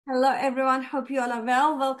Hello, everyone. Hope you all are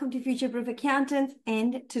well. Welcome to Future Proof Accountants.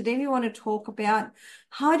 And today we want to talk about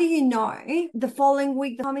how do you know the following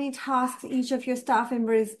week how many tasks each of your staff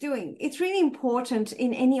member is doing. It's really important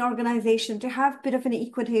in any organization to have a bit of an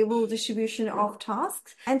equitable distribution of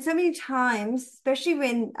tasks. And so many times, especially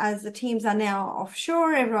when as the teams are now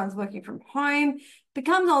offshore, everyone's working from home,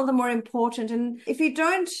 becomes all the more important. And if you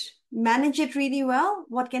don't manage it really well,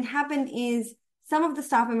 what can happen is some of the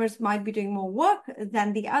staff members might be doing more work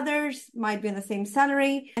than the others, might be on the same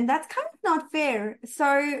salary, and that's kind of not fair.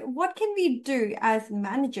 So what can we do as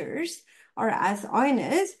managers or as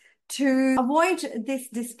owners to avoid this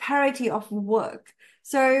disparity of work?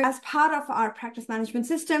 So as part of our practice management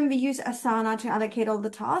system, we use Asana to allocate all the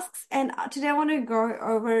tasks. And today I want to go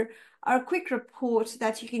over a quick report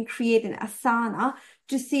that you can create in Asana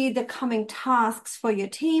to see the coming tasks for your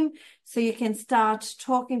team. So you can start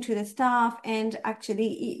talking to the staff and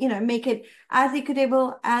actually, make it as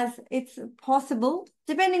equitable as it's possible,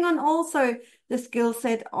 depending on also the skill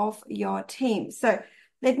set of your team. So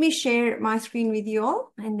let me share my screen with you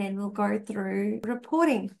all, and then we'll go through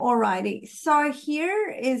reporting. Alrighty, so here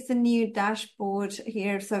is the new dashboard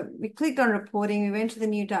here. So we clicked on reporting, we went to the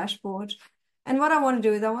new dashboard. And what I want to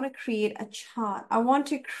do is I want to create a chart. I want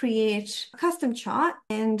to create a custom chart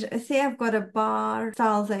and say I've got a bar,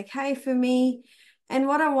 style's okay for me. And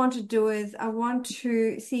what I want to do is I want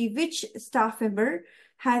to see which staff member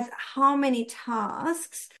has how many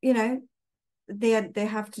tasks, they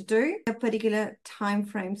have to do a particular time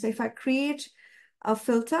frame. So if I create a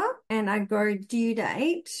filter and I go due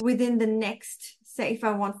date within the next, say if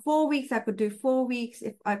I want 4 weeks, I could do 4 weeks.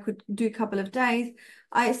 If I could do a couple of days,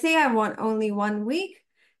 I say I want only 1 week,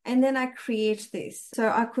 and then I create this. So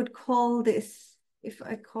I could call this, if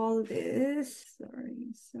I call this,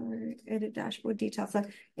 sorry, edit dashboard details. So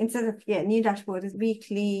instead of, new dashboard is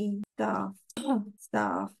weekly staff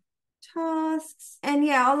tasks. And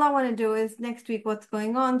all I want to do is next week what's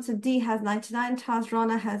going on. So D has 99 tasks,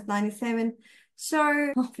 Rona has 97.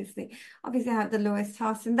 So obviously I have the lowest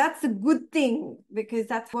tasks, and that's a good thing because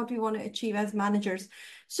that's what we want to achieve as managers.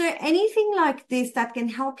 So anything like this that can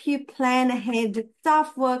help you plan ahead,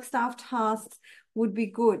 staff work, staff tasks would be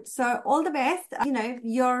good. So all the best.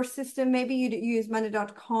 Your system, maybe you use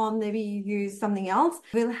money.com, maybe you use something else,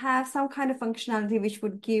 will have some kind of functionality which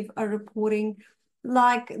would give a reporting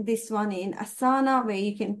like this one in Asana where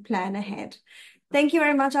you can plan ahead. Thank you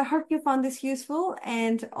very much. I hope you found this useful,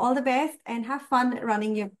 and all the best, and have fun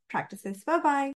running your practices. Bye-bye.